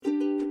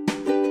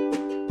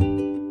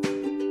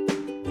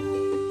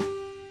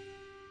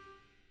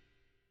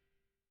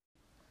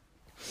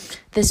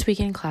this week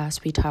in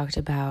class, we talked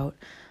about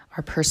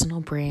our personal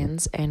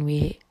brands, and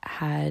we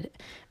had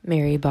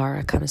Mary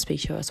Barra come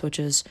speak to us, which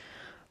is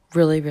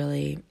really,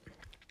 really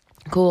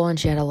cool. And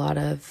she had a lot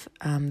of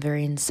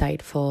very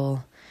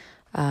insightful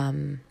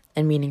and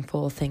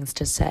meaningful things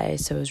to say.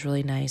 So it was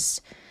really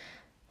nice,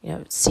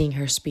 seeing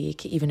her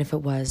speak, even if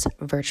it was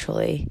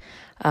virtually.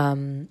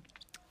 And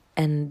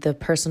the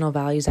personal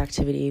values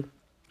activity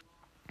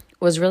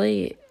was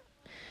really,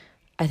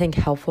 I think,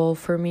 helpful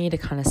for me to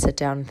kind of sit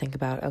down and think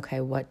about,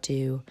 okay, what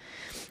do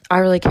I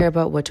really care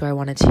about? What do I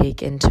want to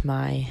take into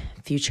my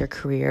future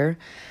career?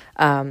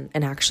 And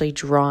actually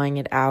drawing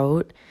it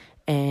out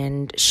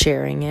and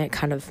sharing it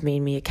kind of made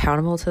me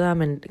accountable to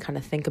them and kind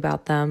of think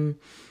about them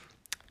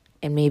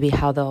and maybe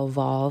how they'll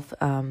evolve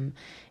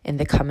in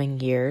the coming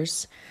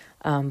years.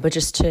 But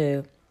just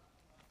to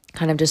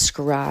kind of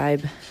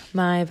describe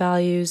my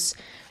values,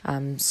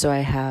 so I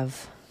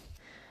have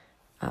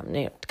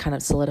kind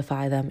of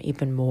solidify them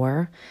even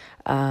more.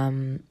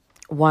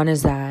 One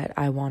is that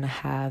I want to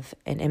have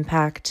an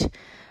impact,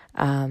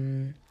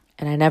 and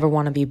I never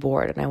want to be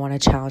bored, and I want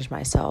to challenge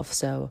myself.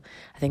 So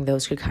I think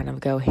those could kind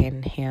of go hand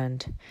in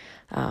hand.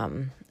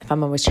 If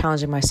I'm always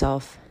challenging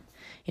myself,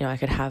 I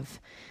could have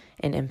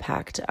an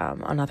impact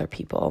on other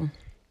people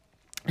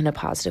in a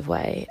positive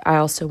way. I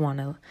also want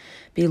to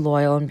be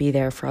loyal and be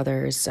there for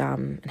others,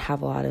 and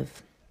have a lot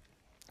of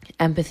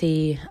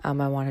empathy. I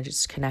want to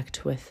just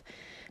connect with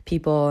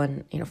people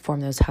and, form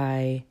those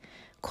high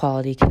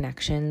quality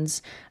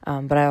connections.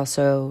 But I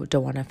also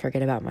don't want to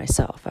forget about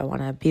myself. I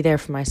want to be there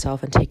for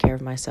myself and take care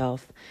of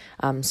myself.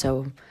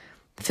 So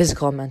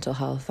physical and mental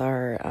health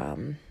are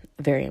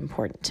very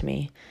important to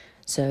me.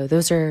 So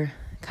those are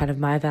kind of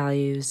my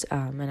values.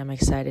 And I'm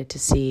excited to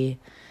see,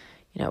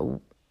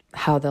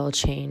 how they'll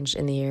change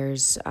in the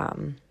years.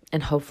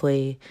 And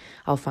hopefully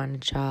I'll find a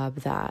job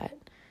that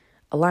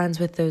aligns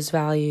with those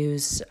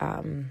values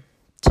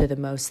to the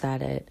most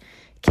that it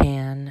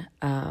can,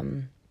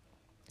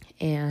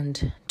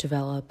 and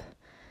develop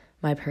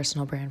my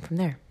personal brand from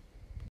there.